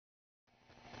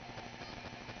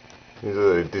These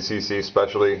are the DCC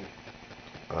Specialty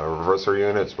reverser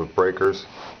units with breakers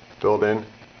built in.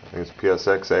 I think it's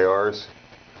PSX-ARSC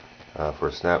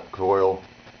for snap coil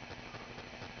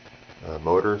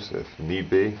motors if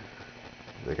need be.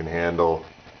 They can handle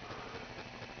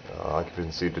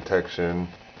occupancy detection,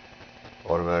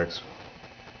 automatic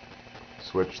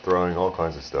switch throwing, all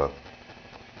kinds of stuff.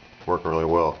 Working really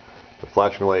well. The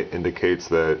flashing light indicates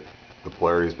that the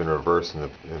polarity has been reversed in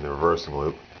the reversing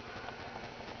loop.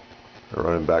 We're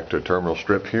running back to a terminal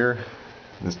strip here.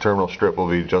 This terminal strip will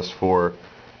be just for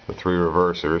the 3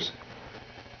 reversers.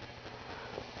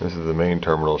 This is the main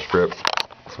terminal strip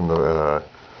from the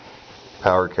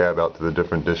power cab out to the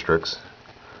different districts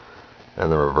and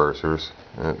the reversers.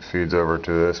 And it feeds over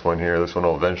to this one here. This one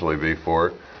will eventually be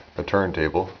for a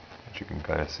turntable, which you can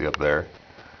kind of see up there.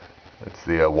 It's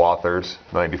the Wathers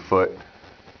 90-foot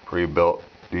pre-built,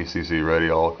 DCC ready,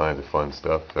 all kinds of fun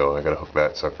stuff. So I gotta hook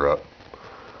that sucker up.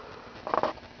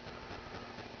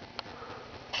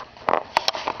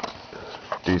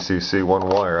 DCC one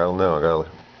wire, I don't know, I got a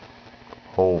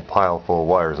whole pile full of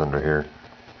wires under here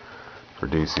for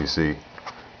DCC.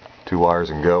 2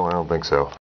 wires and go? I don't think so.